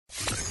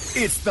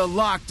It's the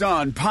Locked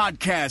On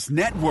Podcast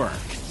Network,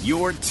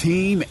 your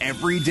team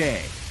every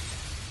day.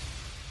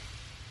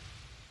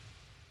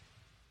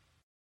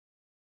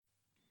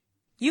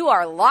 You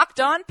are Locked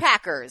On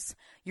Packers,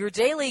 your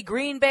daily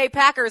Green Bay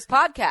Packers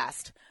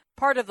podcast,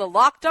 part of the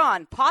Locked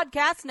On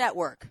Podcast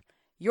Network,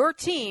 your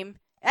team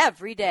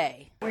every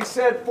day. We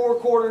said 4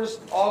 quarters,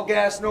 all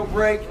gas, no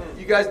break.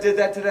 You guys did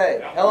that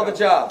today. Hell of a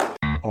job.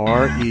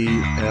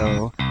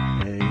 RELAX.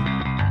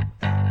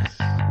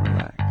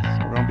 Relax.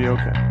 We're going to be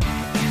okay.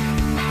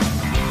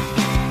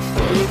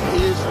 It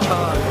is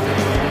time.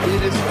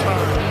 It is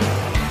time.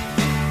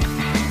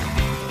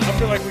 I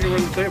feel like we can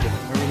run the table.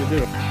 I really do.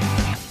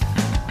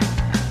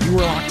 You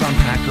are Locked On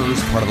Packers,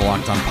 part of the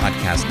Locked On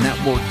Podcast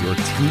Network, your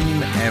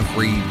team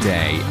every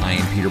day. I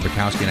am Peter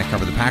Bukowski, and I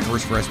cover the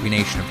Packers for SB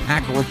Nation of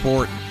Packer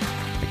Report.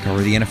 I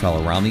cover the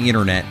NFL around the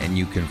internet, and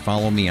you can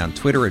follow me on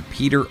Twitter at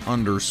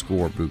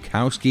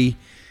Peter_Bukowski.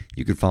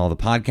 You can follow the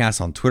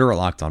podcast on Twitter at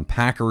Locked On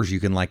Packers. You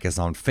can like us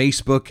on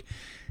Facebook.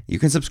 You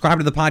can subscribe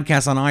to the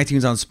podcast on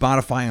iTunes, on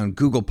Spotify, on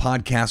Google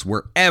Podcasts,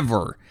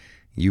 wherever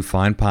you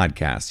find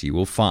podcasts, you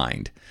will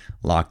find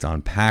Locked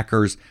On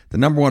Packers, the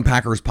 #1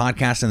 Packers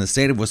podcast in the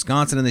state of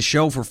Wisconsin, and the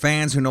show for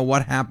fans who know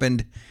what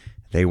happened.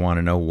 They want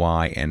to know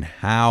why and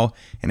how.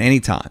 And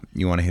anytime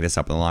you want to hit us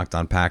up on the Locked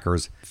On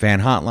Packers fan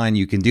hotline,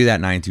 you can do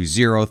that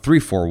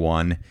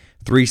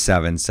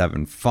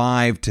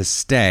 920-341-3775 to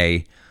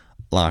stay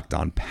Locked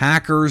On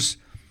Packers.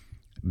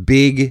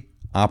 Big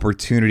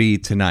opportunity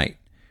tonight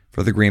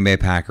for the Green Bay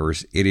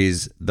Packers. It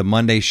is the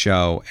Monday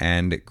show,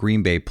 and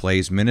Green Bay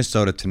plays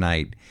Minnesota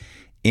tonight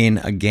in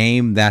a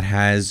game that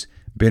has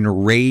been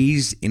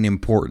raised in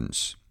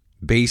importance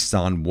based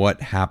on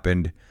what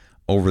happened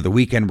over the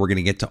weekend. We're going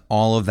to get to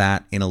all of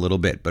that in a little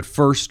bit. But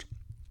first,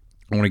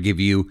 I want to give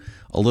you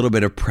a little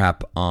bit of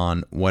prep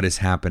on what is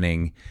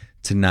happening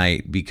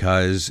tonight,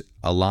 because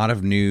a lot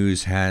of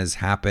news has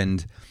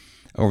happened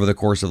over the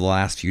course of the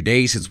last few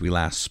days since we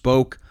last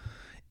spoke.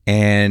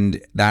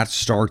 And that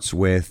starts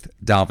with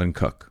Dalvin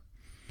Cook.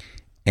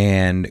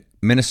 And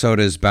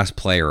Minnesota's best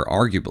player,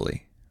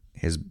 arguably,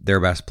 their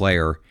best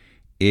player,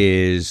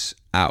 is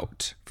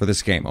out for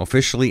this game.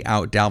 Officially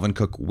out. Dalvin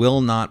Cook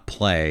will not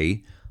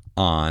play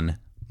on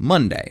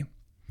Monday.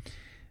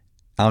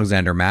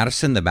 Alexander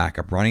Mattison, the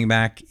backup running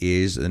back,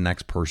 is the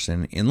next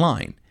person in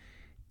line.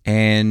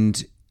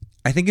 And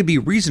I think it'd be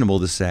reasonable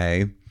to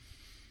say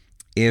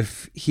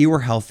if he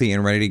were healthy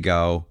and ready to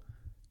go,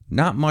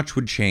 not much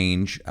would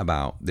change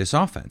about this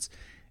offense.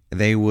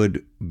 They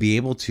would be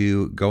able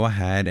to go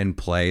ahead and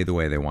play the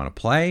way they want to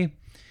play.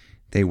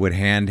 They would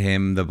hand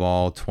him the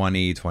ball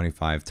 20,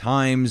 25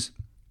 times.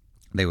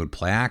 They would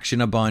play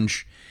action a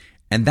bunch.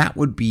 And that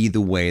would be the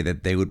way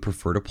that they would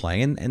prefer to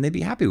play, and they'd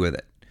be happy with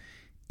it,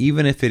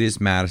 even if it is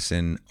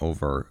Mattison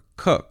over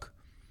Cook.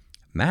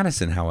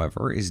 Mattison,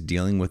 however, is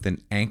dealing with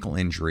an ankle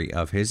injury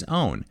of his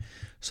own.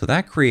 So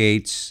that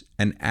creates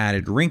an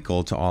added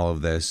wrinkle to all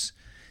of this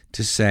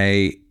to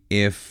say,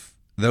 if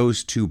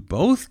those two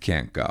both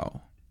can't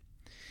go,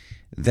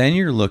 then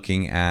you're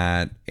looking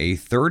at a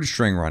third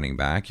string running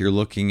back. You're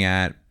looking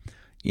at,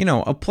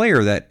 a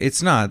player that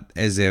it's not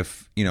as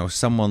if,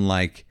 someone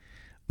like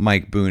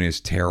Mike Boone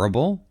is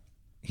terrible.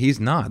 He's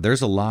not.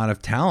 There's a lot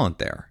of talent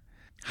there.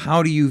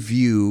 How do you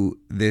view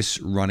this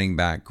running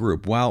back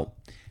group? Well,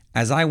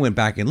 as I went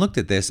back and looked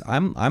at this,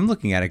 I'm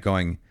looking at it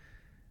going,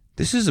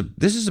 this is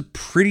a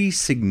pretty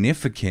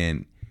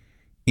significant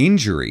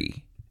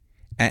injury.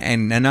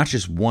 And not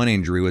just one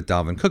injury with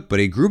Dalvin Cook,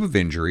 but a group of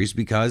injuries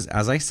because,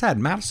 as I said,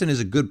 Mattison is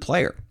a good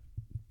player.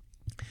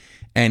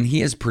 And he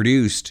has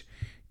produced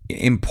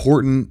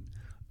important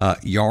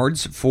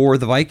yards for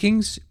the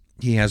Vikings.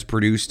 He has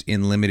produced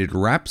in limited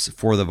reps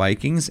for the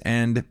Vikings.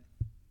 And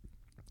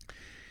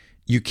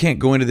you can't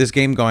go into this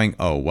game going,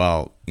 oh,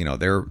 well,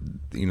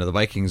 the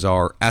Vikings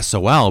are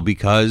SOL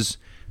because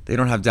they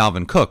don't have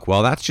Dalvin Cook.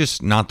 Well, that's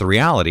just not the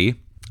reality.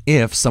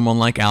 If someone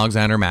like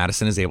Alexander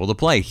Mattison is able to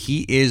play,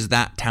 he is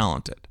that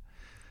talented.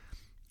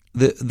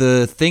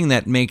 The thing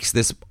that makes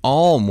this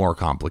all more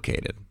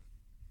complicated,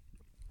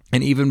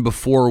 and even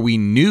before we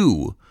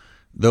knew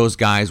those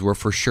guys were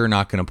for sure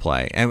not going to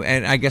play,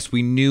 and I guess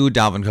we knew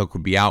Dalvin Cook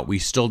would be out, we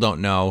still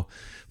don't know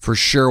for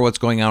sure what's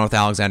going on with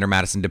Alexander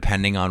Mattison,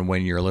 depending on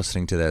when you're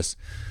listening to this.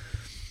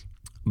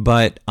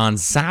 But on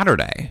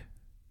Saturday,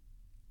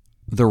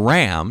 the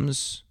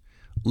Rams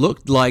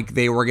looked like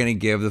they were going to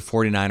give the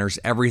 49ers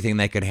everything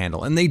they could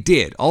handle. And they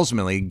did.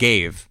 Ultimately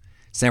gave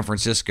San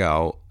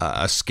Francisco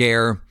a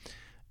scare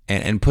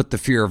and put the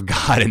fear of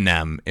God in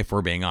them, if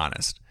we're being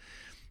honest.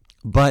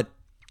 But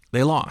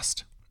they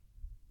lost.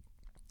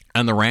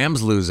 And the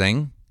Rams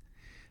losing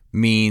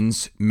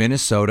means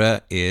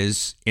Minnesota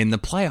is in the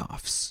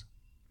playoffs,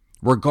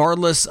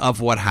 regardless of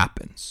what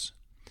happens.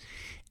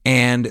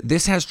 And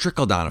this has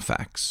trickle-down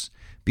effects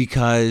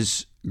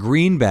because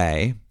Green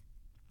Bay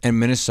and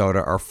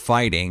Minnesota are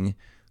fighting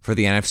for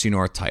the NFC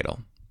North title.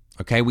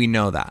 Okay, we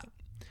know that.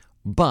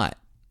 But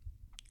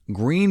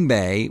Green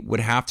Bay would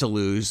have to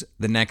lose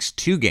the next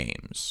 2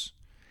 games,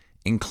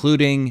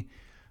 including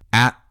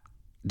at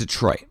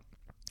Detroit.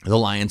 The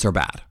Lions are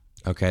bad.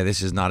 Okay,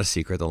 this is not a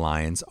secret. The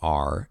Lions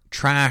are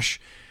trash.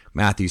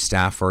 Matthew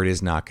Stafford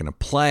is not going to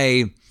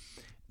play.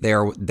 They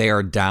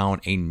are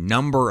down a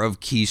number of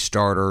key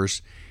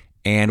starters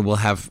and will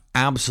have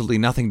absolutely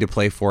nothing to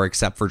play for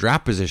except for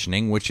draft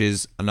positioning, which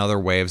is another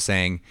way of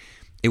saying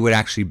it would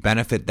actually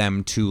benefit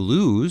them to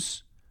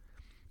lose.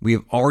 We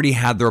have already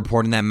had the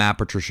reporting that Matt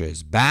Patricia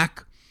is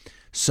back.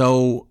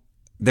 So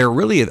their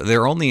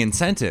only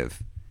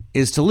incentive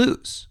is to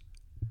lose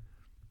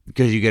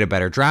because you get a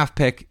better draft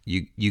pick.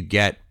 You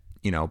get,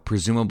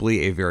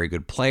 presumably a very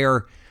good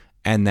player,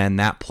 and then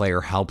that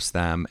player helps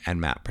them and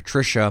Matt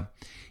Patricia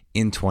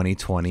in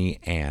 2020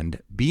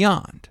 and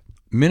beyond.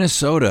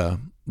 Minnesota,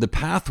 the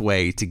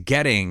pathway to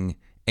getting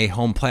a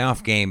home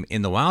playoff game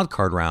in the wild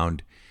card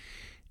round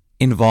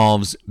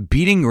involves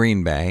beating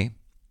Green Bay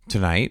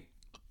tonight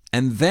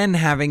and then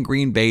having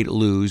Green Bay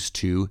lose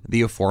to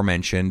the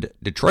aforementioned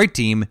Detroit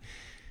team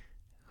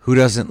who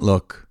doesn't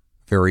look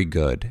very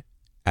good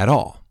at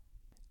all.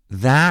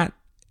 That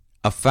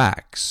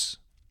affects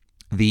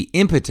the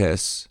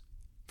impetus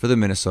for the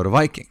Minnesota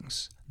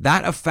Vikings.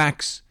 That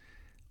affects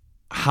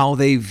how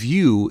they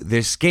view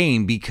this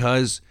game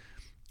because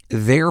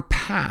their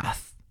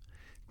path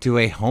to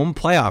a home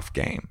playoff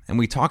game, and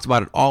we talked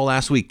about it all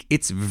last week,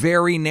 it's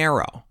very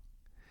narrow.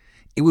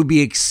 It would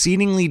be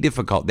exceedingly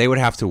difficult. They would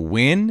have to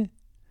win.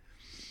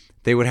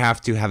 They would have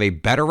to have a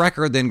better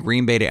record than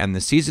Green Bay to end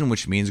the season,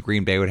 which means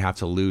Green Bay would have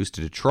to lose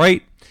to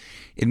Detroit.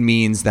 It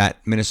means that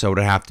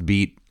Minnesota would have to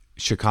beat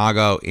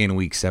Chicago in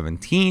Week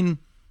 17.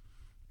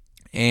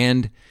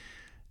 And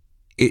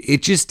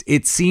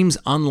it seems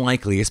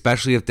unlikely,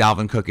 especially if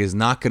Dalvin Cook is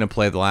not going to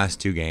play the last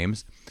two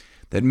games,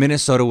 that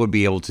Minnesota would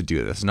be able to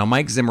do this. Now,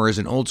 Mike Zimmer is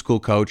an old school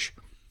coach,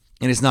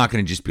 and it's not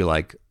going to just be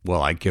like,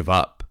 well, I give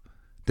up.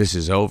 This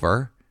is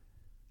over.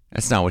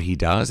 That's not what he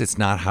does. It's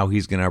not how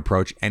he's going to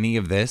approach any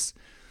of this.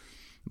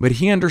 But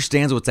he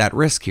understands what's at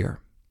risk here.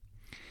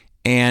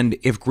 And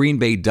if Green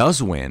Bay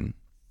does win,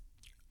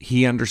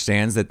 he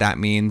understands that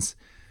means,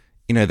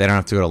 they don't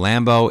have to go to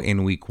Lambeau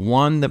in Week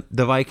 1.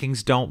 The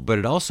Vikings don't. But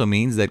it also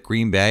means that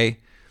Green Bay,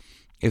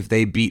 if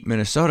they beat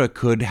Minnesota,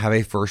 could have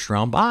a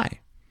first-round bye.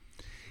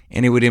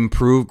 And it would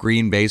improve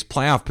Green Bay's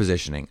playoff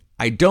positioning.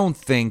 I don't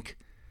think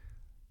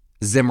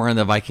Zimmer and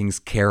the Vikings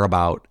care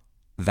about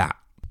that.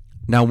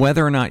 Now,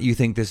 whether or not you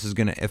think this is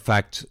going to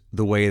affect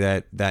the way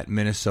that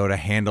Minnesota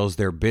handles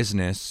their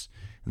business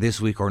this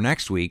week or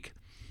next week,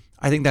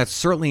 I think that's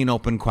certainly an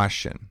open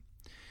question.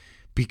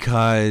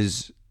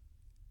 Because,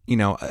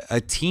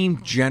 a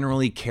team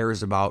generally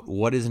cares about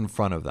what is in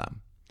front of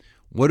them.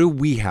 What do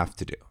we have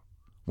to do?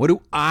 What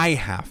do I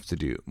have to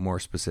do, more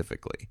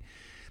specifically,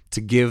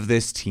 to give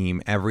this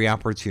team every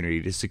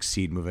opportunity to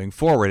succeed moving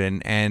forward?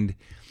 And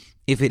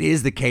if it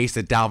is the case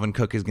that Dalvin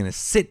Cook is going to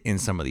sit in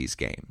some of these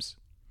games,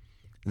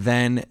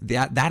 then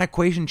that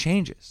equation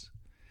changes.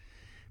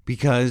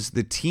 Because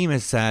the team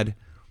has said,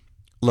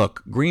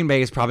 look, Green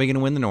Bay is probably going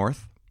to win the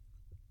North.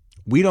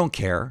 We don't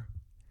care.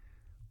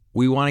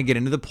 We want to get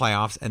into the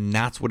playoffs, and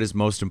that's what is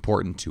most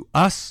important to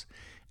us.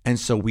 And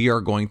so we are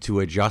going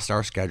to adjust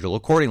our schedule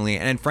accordingly.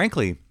 And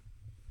frankly,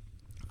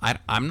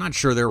 I'm not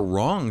sure they're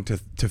wrong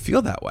to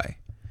feel that way.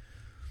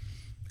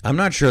 I'm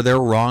not sure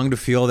they're wrong to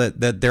feel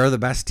that they're the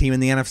best team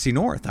in the NFC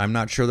North. I'm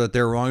not sure that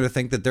they're wrong to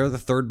think that they're the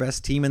third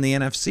best team in the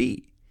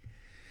NFC.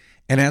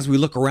 And as we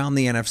look around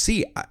the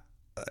NFC,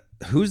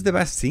 who's the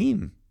best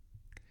team?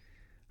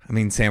 I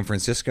mean, San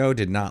Francisco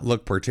did not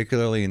look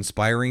particularly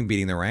inspiring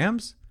beating the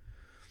Rams.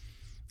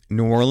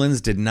 New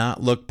Orleans did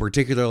not look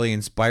particularly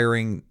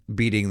inspiring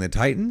beating the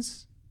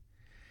Titans.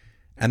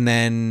 And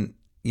then,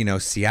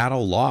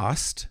 Seattle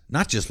lost.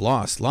 Not just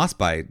lost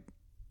by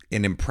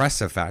an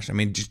impressive fashion. I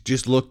mean,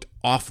 just looked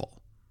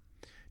awful.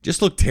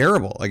 Just looked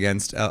terrible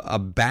against a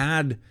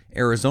bad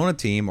Arizona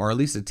team, or at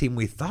least a team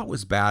we thought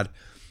was bad.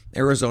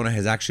 Arizona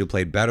has actually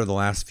played better the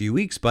last few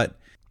weeks, but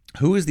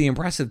who is the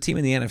impressive team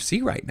in the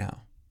NFC right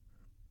now?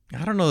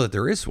 I don't know that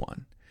there is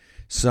one.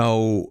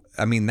 So,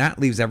 I mean, that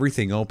leaves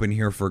everything open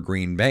here for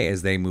Green Bay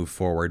as they move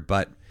forward.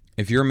 But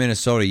if you're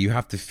Minnesota, you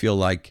have to feel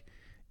like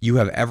you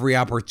have every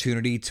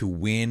opportunity to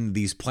win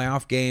these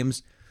playoff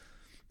games.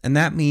 And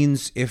that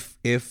means if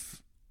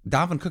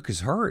Dalvin Cook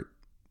is hurt,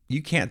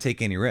 you can't take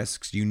any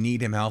risks. You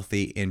need him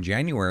healthy in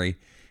January.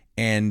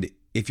 And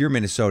if you're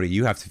Minnesota,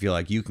 you have to feel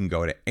like you can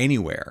go to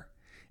anywhere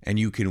and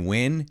you can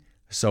win.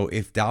 So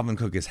if Dalvin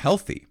Cook is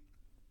healthy,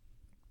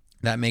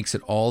 that makes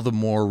it all the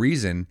more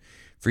reason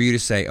for you to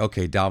say,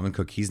 okay, Dalvin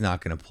Cook, he's not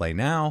going to play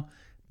now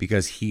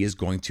because he is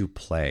going to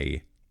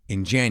play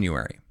in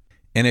January.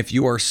 And if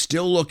you are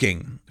still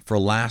looking for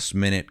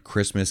last-minute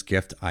Christmas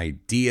gift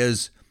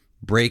ideas,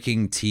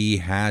 Breaking Tea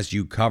has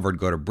you covered.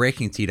 Go to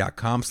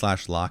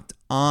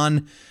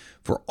breakingtea.com/lockedon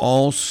for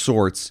all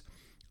sorts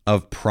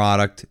of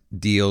product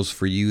deals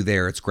for you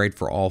there. It's great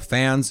for all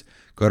fans.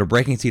 Go to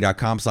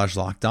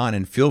breakingtea.com/lockedon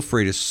and feel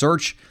free to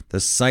search the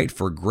site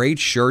for great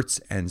shirts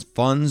and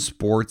fun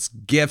sports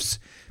gifts,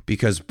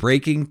 because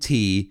Breaking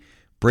Tea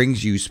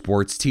brings you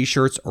sports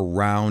t-shirts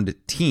around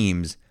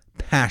teams'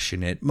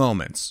 passionate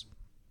moments.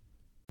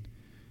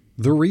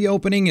 The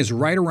reopening is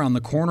right around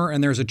the corner,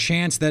 and there's a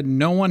chance that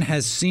no one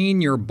has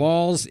seen your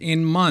balls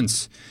in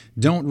months.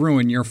 Don't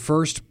ruin your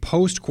first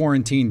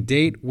post-quarantine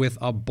date with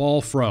a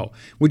ball fro.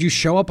 Would you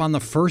show up on the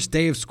first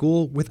day of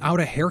school without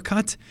a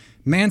haircut?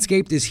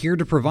 Manscaped is here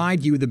to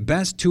provide you the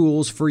best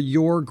tools for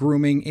your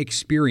grooming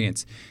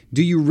experience.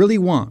 Do you really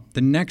want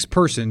the next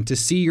person to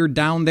see your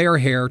down there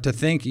hair to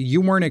think you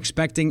weren't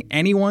expecting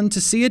anyone to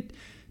see it?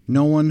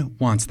 No one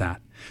wants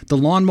that. The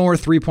Lawnmower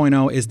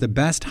 3.0 is the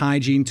best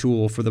hygiene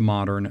tool for the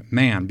modern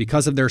man.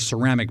 Because of their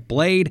ceramic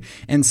blade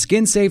and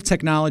skin-safe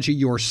technology,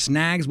 your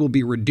snags will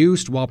be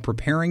reduced while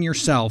preparing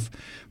yourself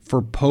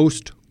for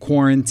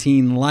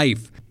post-quarantine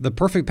life. The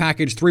Perfect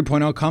Package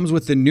 3.0 comes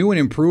with the new and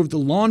improved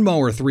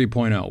Lawnmower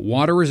 3.0,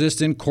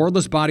 water-resistant,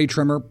 cordless body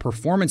trimmer,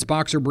 performance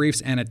boxer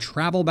briefs, and a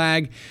travel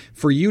bag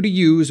for you to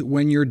use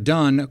when you're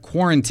done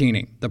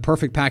quarantining. The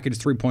Perfect Package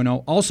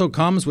 3.0 also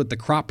comes with the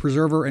Crop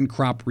Preserver and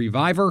Crop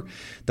Reviver,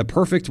 the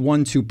perfect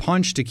 1-2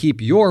 punch to keep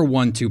your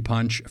 1-2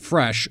 punch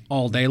fresh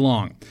all day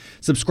long.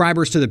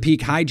 Subscribers to the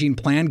Peak Hygiene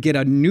Plan get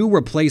a new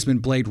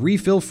replacement blade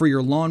refill for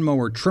your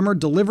lawnmower trimmer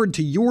delivered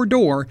to your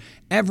door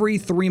every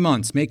 3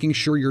 months, making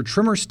sure your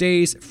trimmer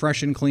stays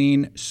fresh and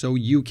clean so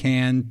you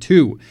can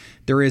too.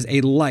 There is a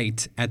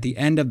light at the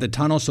end of the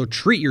tunnel, so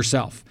treat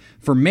yourself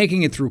for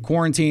making it through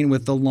quarantine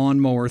with the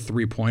Lawnmower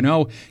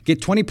 3.0. Get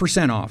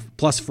 20% off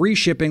plus free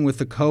shipping with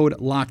the code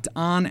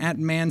LOCKEDON at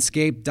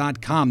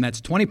manscaped.com.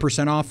 That's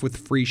 20% off with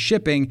free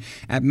shipping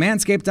at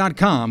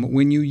manscaped.com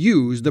when you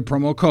use the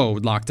promo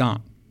code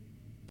LOCKEDON.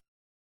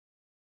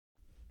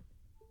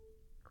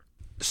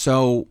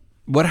 So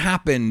what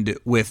happened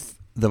with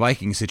the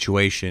Viking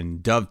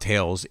situation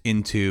dovetails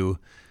into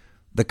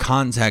the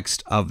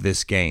context of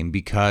this game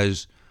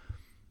because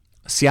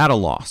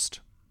Seattle lost.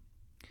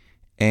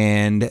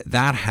 And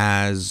that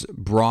has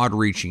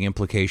broad-reaching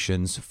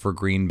implications for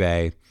Green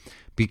Bay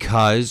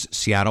because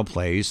Seattle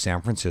plays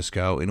San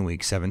Francisco in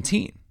Week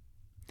 17.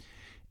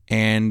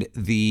 And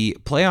the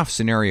playoff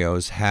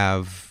scenarios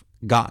have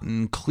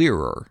gotten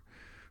clearer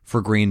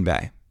for Green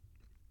Bay.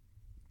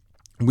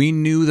 We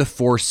knew the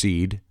 4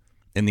 seed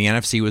in the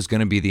NFC was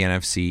going to be the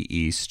NFC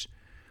East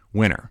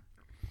winner.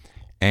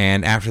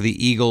 And after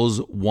the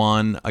Eagles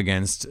won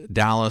against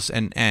Dallas,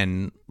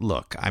 and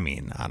look, I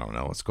mean, I don't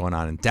know what's going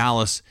on in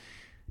Dallas.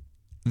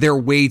 They're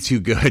way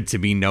too good to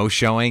be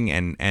no-showing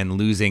and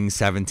losing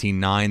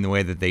 17-9 the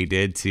way that they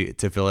did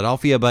to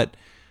Philadelphia. But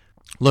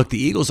look,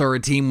 the Eagles are a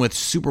team with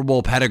Super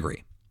Bowl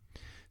pedigree.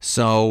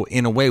 So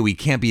in a way, we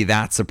can't be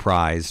that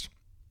surprised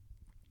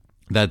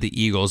that the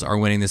Eagles are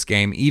winning this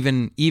game,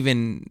 even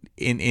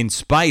in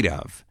spite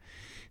of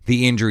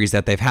the injuries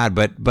that they've had.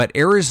 But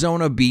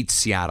Arizona beats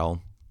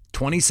Seattle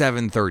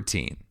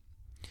 27-13.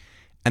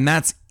 And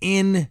that's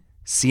in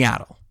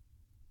Seattle.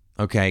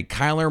 Okay,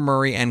 Kyler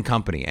Murray and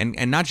company.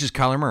 And not just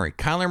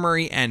Kyler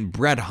Murray and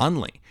Brett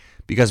Hundley.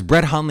 Because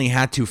Brett Hundley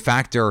had to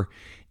factor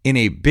in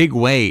a big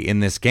way in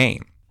this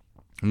game.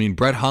 I mean,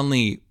 Brett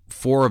Hundley,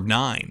 4 of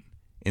 9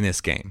 in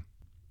this game.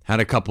 Had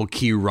a couple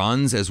key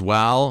runs as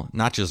well.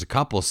 Not just a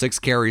couple, 6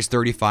 carries,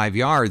 35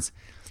 yards.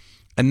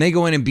 And they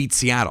go in and beat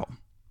Seattle.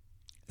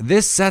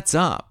 This sets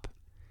up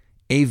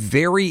a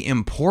very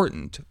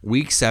important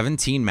Week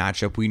 17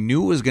 matchup. We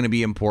knew it was going to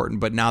be important,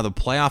 but now the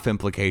playoff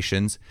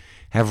implications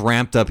have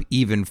ramped up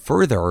even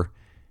further.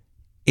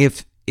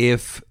 If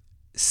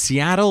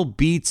Seattle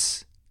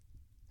beats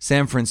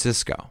San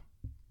Francisco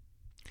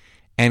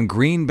and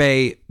Green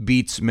Bay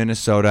beats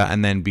Minnesota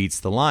and then beats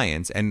the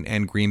Lions,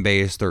 and Green Bay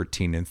is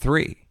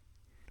 13-3,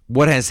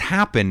 what has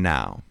happened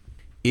now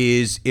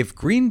is if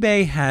Green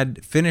Bay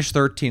had finished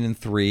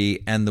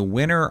 13-3 and the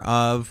winner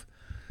of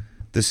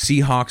the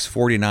Seahawks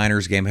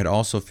 49ers game had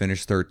also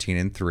finished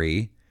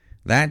 13-3,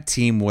 that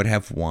team would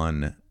have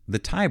won the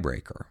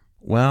tiebreaker.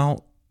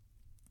 Well,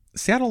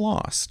 Seattle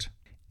lost.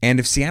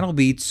 And if Seattle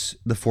beats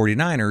the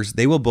 49ers,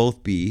 they will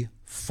both be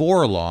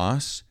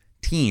 4-loss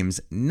teams,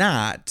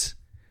 not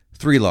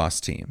 3-loss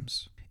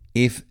teams.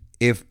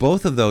 If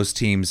both of those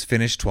teams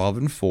finish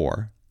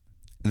 12-4,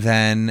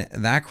 then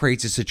that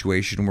creates a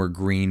situation where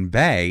Green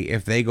Bay,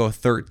 if they go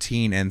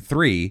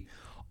 13-3,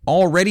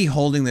 already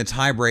holding the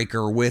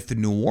tiebreaker with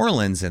New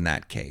Orleans in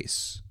that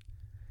case,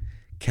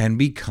 can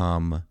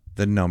become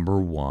the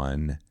number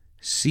 1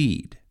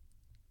 seed.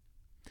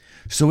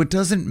 So it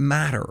doesn't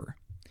matter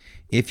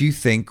if you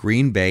think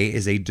Green Bay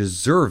is a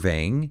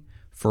deserving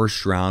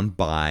first-round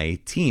bye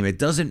team. It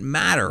doesn't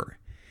matter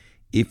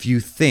if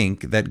you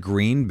think that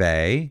Green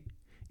Bay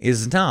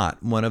is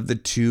not one of the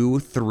 2,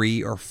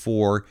 3, or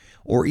 4,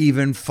 or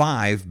even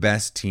 5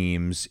 best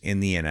teams in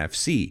the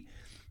NFC.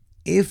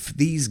 If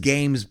these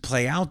games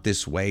play out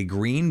this way,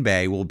 Green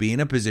Bay will be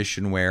in a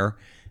position where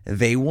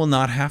they will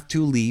not have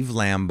to leave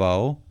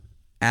Lambeau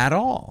at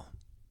all.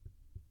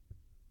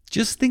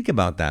 Just think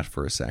about that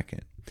for a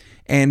second.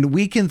 And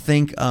we can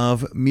think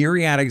of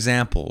myriad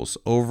examples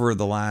over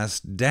the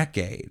last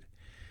decade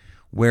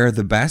where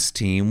the best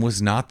team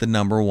was not the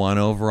number 1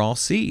 overall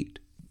seed.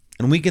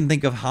 And we can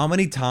think of how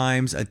many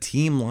times a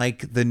team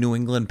like the New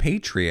England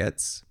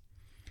Patriots,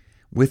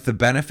 with the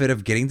benefit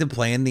of getting to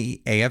play in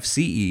the AFC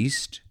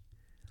East,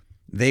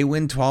 They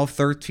win 12,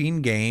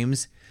 13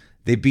 games.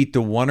 They beat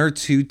the one or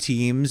two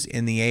teams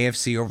in the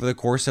AFC over the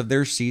course of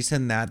their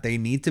season that they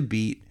need to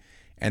beat,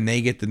 and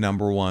they get the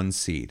number 1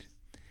 seed.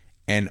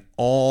 And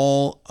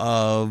all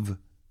of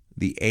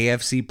the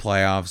AFC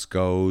playoffs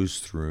goes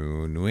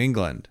through New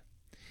England.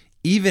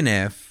 Even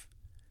if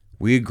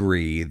we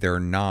agree they're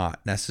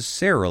not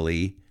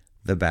necessarily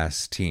the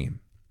best team.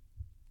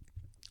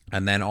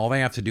 And then all they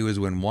have to do is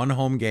win one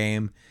home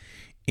game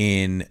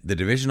in the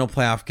divisional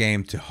playoff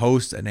game to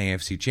host an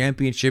AFC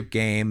championship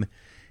game.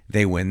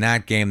 They win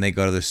that game, they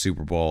go to the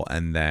Super Bowl,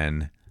 and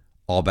then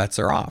all bets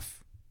are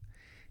off.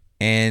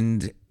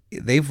 And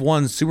they've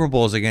won Super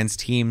Bowls against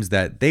teams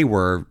that they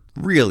were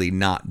really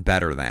not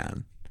better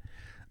than.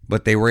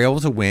 But they were able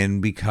to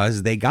win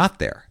because they got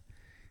there.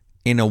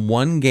 In a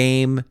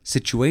one-game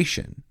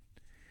situation,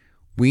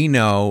 we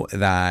know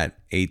that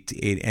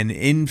an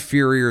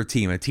inferior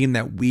team, a team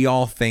that we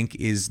all think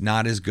is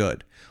not as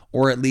good,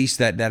 or at least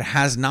that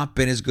has not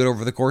been as good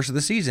over the course of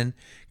the season,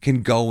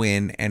 can go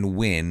in and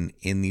win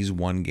in these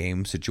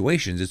one-game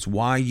situations. It's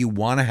why you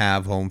want to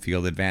have home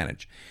field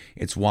advantage.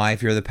 It's why,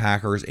 if you're the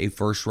Packers, a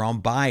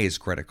first-round bye is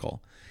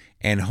critical.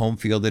 And home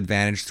field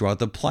advantage throughout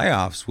the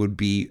playoffs would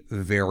be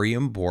very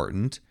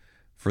important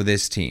for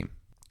this team.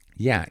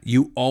 Yeah,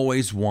 you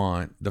always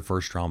want the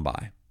first-round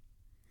bye.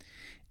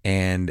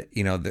 And,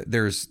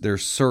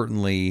 there's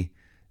certainly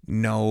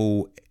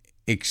no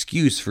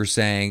excuse for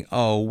saying,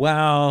 oh,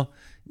 well,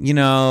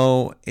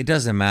 it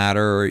doesn't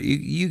matter.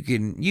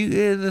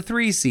 The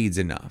 3 seed's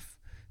enough.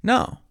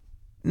 No.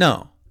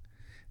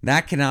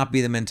 That cannot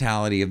be the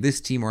mentality of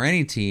this team or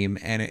any team.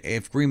 And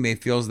if Green Bay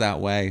feels that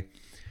way,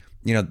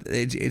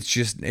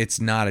 it's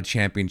not a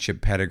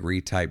championship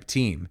pedigree type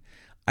team.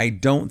 I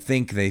don't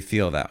think they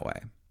feel that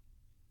way.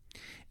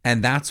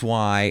 And that's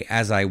why,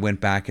 as I went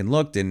back and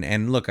looked,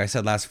 and look, I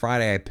said last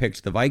Friday I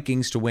picked the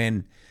Vikings to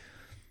win.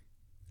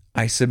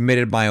 I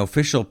submitted my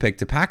official pick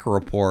to Packer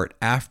Report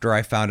after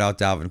I found out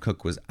Dalvin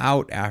Cook was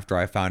out, after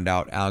I found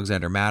out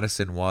Alexander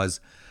Mattison was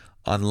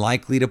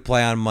unlikely to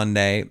play on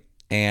Monday,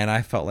 and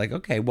I felt like,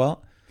 okay,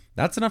 well,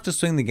 that's enough to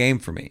swing the game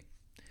for me.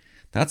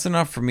 That's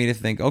enough for me to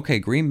think, okay,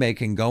 Green Bay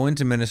can go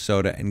into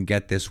Minnesota and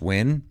get this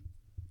win.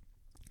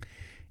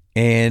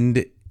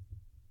 And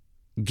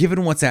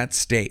given what's at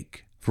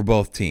stake for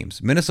both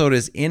teams, Minnesota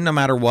is in no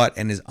matter what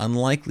and is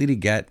unlikely to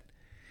get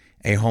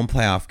a home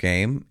playoff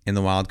game in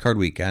the wild card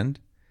weekend.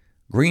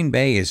 Green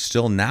Bay is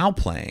still now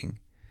playing,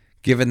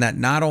 given that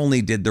not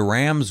only did the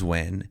Rams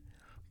win,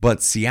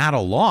 but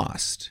Seattle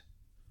lost.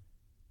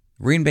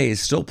 Green Bay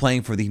is still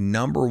playing for the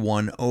number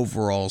 1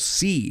 overall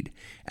seed,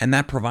 and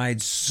that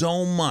provides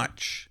so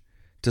much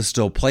to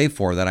still play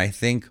for that I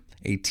think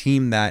a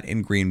team that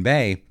in Green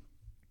Bay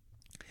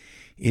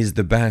is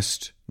the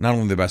best, not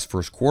only the best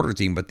first quarter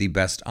team, but the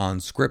best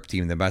on-script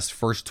team, the best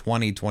first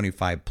 20,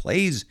 25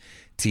 plays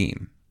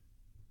team.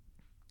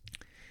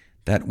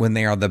 That when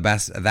they are the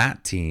best of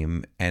that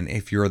team, and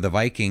if you're the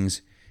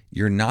Vikings,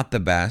 you're not the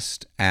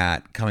best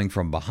at coming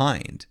from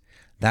behind.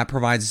 That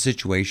provides a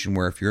situation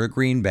where if you're a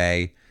Green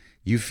Bay,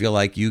 you feel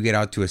like you get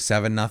out to a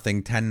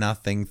 7-0,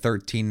 10-0,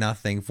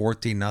 13-0,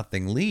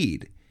 14-0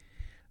 lead.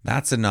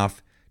 That's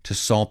enough to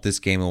salt this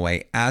game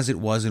away, as it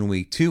was in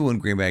week 2 when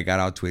Green Bay got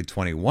out to a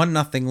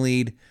 21-0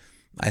 lead.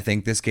 I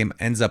think this game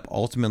ends up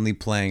ultimately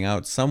playing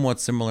out somewhat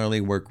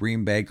similarly, where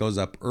Green Bay goes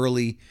up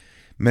early.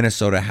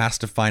 Minnesota has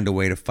to find a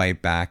way to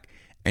fight back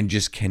and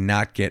just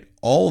cannot get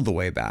all the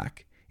way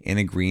back in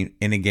a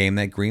game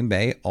that Green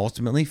Bay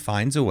ultimately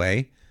finds a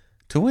way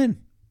to win.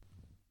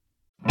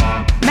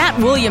 Matt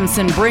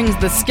Williamson brings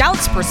the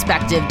scout's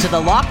perspective to the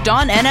Locked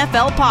On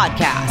NFL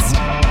podcast.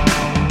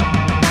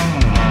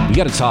 We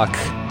got to talk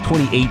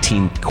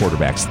 2018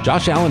 quarterbacks.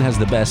 Josh Allen has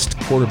the best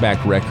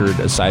quarterback record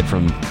aside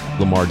from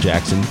Lamar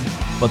Jackson,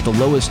 but the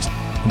lowest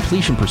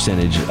completion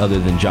percentage other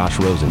than Josh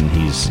Rosen.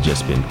 He's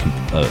just been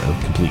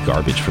complete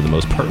garbage for the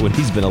most part when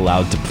he's been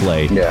allowed to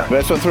play. Yeah, but I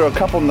just want to throw a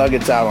couple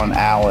nuggets out on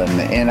Allen,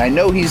 and I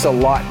know he's a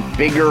lot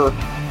bigger,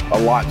 a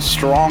lot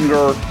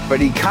stronger, but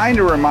he kind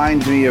of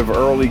reminds me of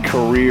early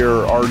career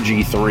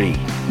RG3.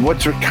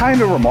 What's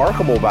kind of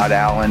remarkable about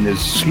Allen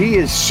is he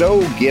is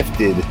so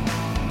gifted,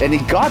 and he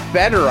got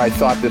better, I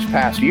thought, this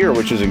past year,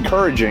 which is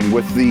encouraging,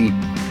 with the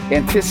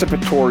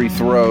anticipatory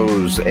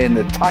throws and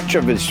the touch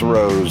of his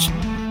throws.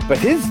 But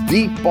his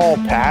deep ball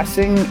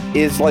passing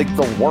is like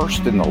the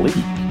worst in the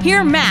league.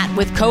 Hear Matt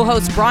with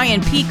co-host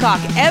Brian Peacock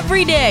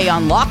every day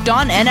on Locked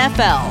On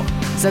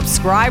NFL.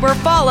 Subscribe or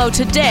follow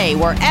today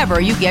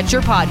wherever you get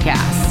your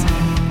podcasts.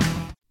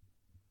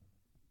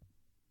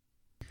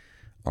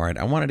 All right,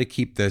 I wanted to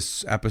keep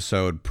this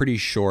episode pretty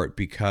short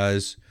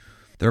because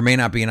there may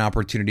not be an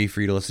opportunity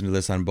for you to listen to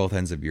this on both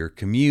ends of your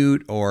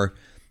commute, or,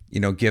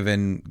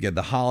 given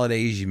the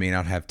holidays, you may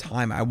not have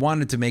time. I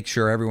wanted to make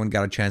sure everyone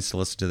got a chance to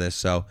listen to this,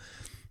 so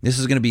this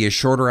is going to be a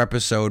shorter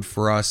episode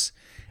for us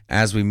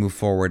as we move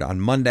forward on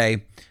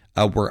Monday.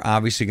 We're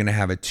obviously going to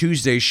have a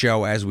Tuesday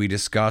show as we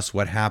discuss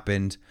what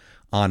happened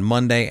on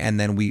Monday, and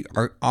then we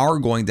are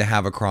going to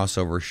have a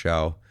crossover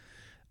show.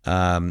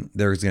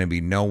 There's going to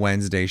be no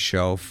Wednesday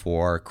show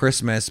for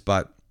Christmas,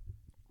 but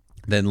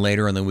Then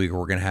later in the week,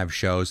 we're going to have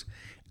shows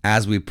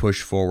as we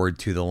push forward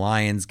to the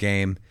Lions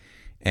game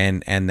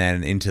and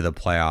then into the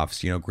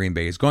playoffs. Green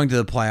Bay is going to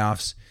the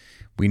playoffs.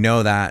 We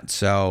know that.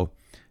 So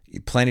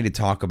plenty to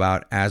talk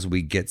about as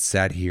we get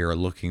set here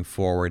looking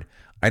forward.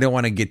 I don't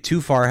want to get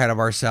too far ahead of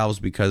ourselves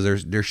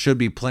because there should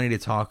be plenty to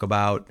talk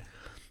about,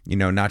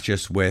 not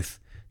just with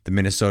the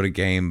Minnesota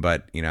game,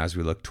 but, as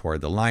we look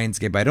toward the Lions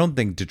game. But I don't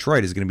think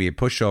Detroit is going to be a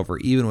pushover,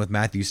 even with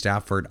Matthew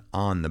Stafford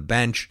on the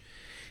bench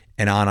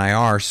and on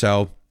IR.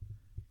 So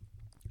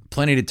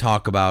plenty to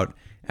talk about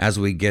as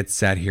we get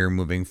set here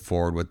moving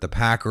forward with the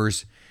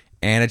Packers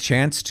and a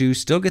chance to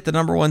still get the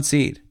number 1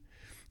 seed.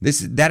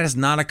 That is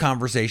not a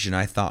conversation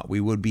I thought we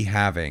would be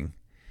having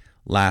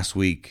last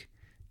week,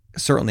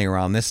 certainly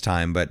around this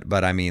time,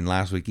 but I mean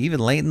last week, even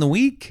late in the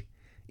week,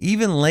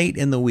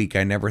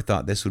 I never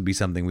thought this would be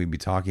something we'd be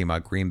talking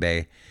about Green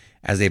Bay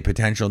as a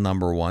potential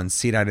number 1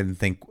 seed. I didn't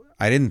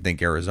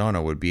think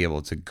Arizona would be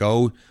able to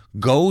go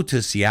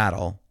to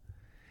Seattle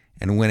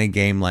and win a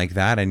game like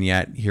that, and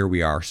yet here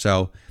we are.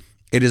 So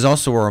it is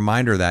also a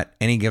reminder that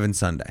any given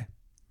Sunday,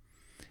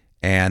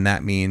 and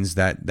that means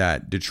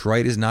that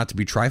Detroit is not to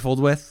be trifled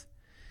with.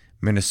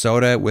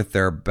 Minnesota, with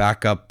their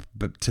backup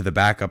to the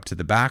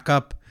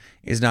backup,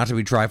 is not to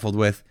be trifled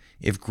with.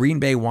 If Green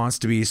Bay wants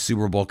to be a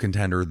Super Bowl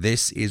contender,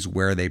 this is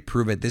where they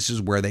prove it. This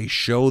is where they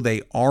show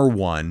they are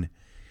one,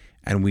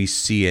 and we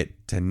see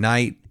it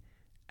tonight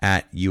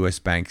at US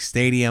Bank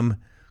Stadium.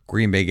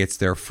 Green Bay gets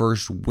their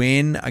first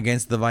win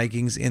against the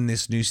Vikings in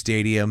this new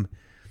stadium,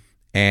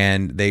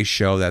 and they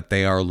show that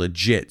they are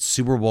legit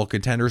Super Bowl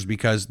contenders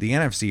because the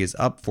NFC is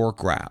up for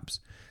grabs.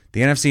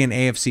 The NFC and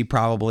AFC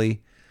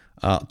probably,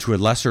 to a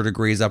lesser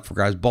degree, is up for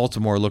grabs.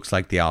 Baltimore looks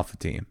like the alpha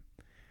team.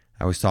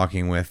 I was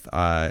talking with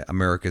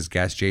America's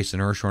guest, Jason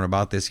Hirschhorn,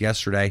 about this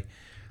yesterday.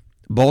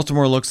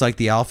 Baltimore looks like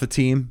the alpha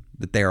team,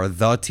 that they are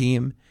the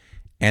team,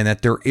 and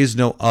that there is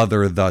no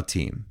other the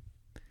team.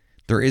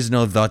 There is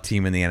no the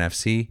team in the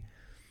NFC.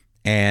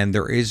 And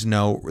there is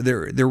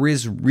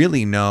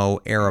really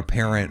no heir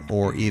apparent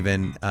or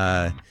even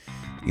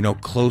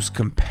close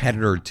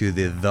competitor to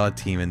the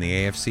team in the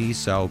AFC.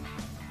 So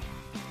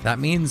that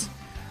means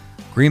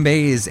Green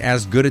Bay is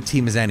as good a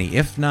team as any.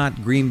 If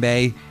not Green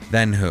Bay,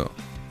 then who?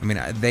 I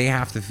mean, they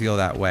have to feel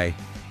that way.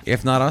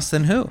 If not us,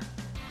 then who?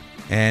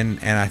 And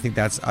I think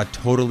that's a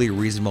totally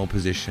reasonable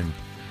position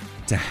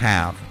to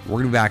have. We're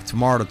going to be back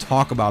tomorrow to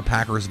talk about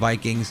Packers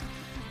Vikings,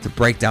 to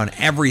break down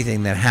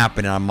everything that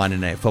happened on Monday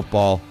Night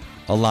Football.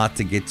 A lot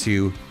to get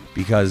to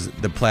because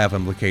the playoff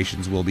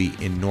implications will be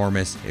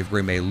enormous. If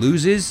Green Bay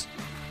loses,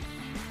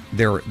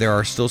 there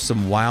are still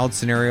some wild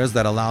scenarios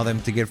that allow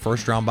them to get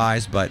first-round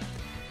byes, but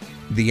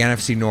the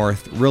NFC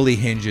North really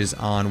hinges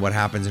on what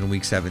happens in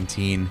Week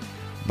 17.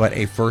 But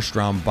a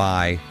first-round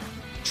bye,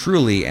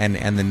 truly, and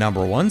the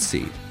number 1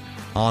 seed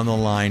on the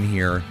line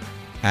here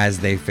as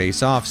they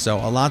face off. So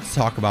a lot to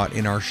talk about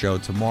in our show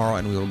tomorrow,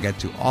 and we will get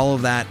to all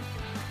of that.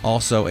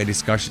 Also, a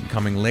discussion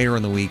coming later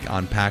in the week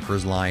on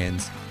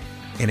Packers-Lions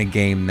in a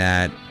game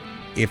that,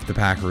 if the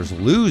Packers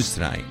lose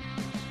tonight,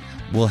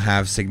 will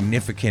have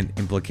significant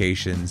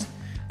implications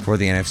for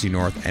the NFC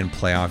North and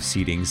playoff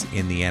seedings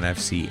in the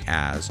NFC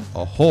as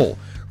a whole.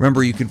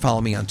 Remember, you can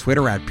follow me on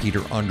Twitter at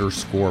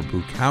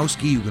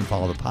Peter_Bukowski. You can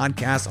follow the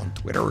podcast on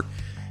Twitter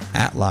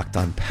at Locked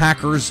On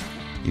Packers.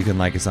 You can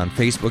like us on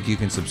Facebook. You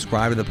can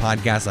subscribe to the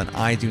podcast on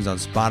iTunes, on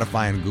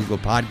Spotify, and Google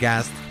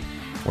Podcasts.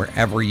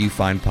 Wherever you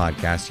find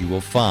podcasts, you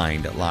will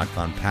find Locked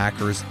On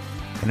Packers.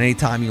 And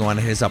anytime you want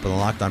to hit us up on the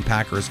Locked On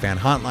Packers fan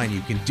hotline,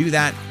 you can do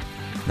that.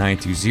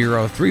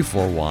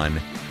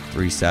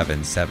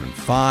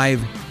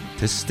 920-341-3775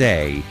 to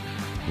stay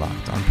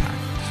Locked On Packers.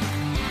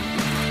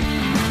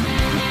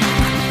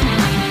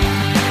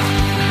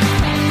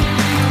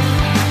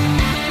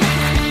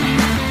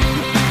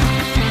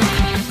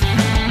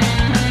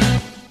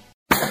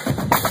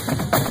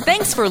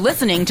 Thanks for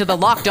listening to the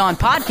Locked On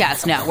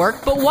Podcast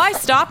Network, but why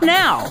stop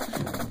now?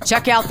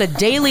 Check out the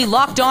daily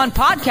Locked On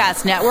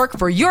Podcast Network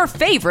for your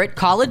favorite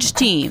college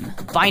team.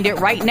 Find it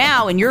right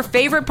now in your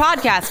favorite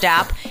podcast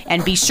app,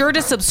 and be sure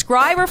to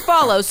subscribe or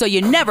follow so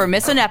you never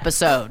miss an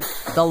episode.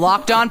 The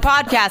Locked On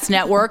Podcast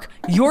Network,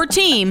 your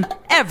team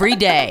every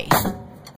day.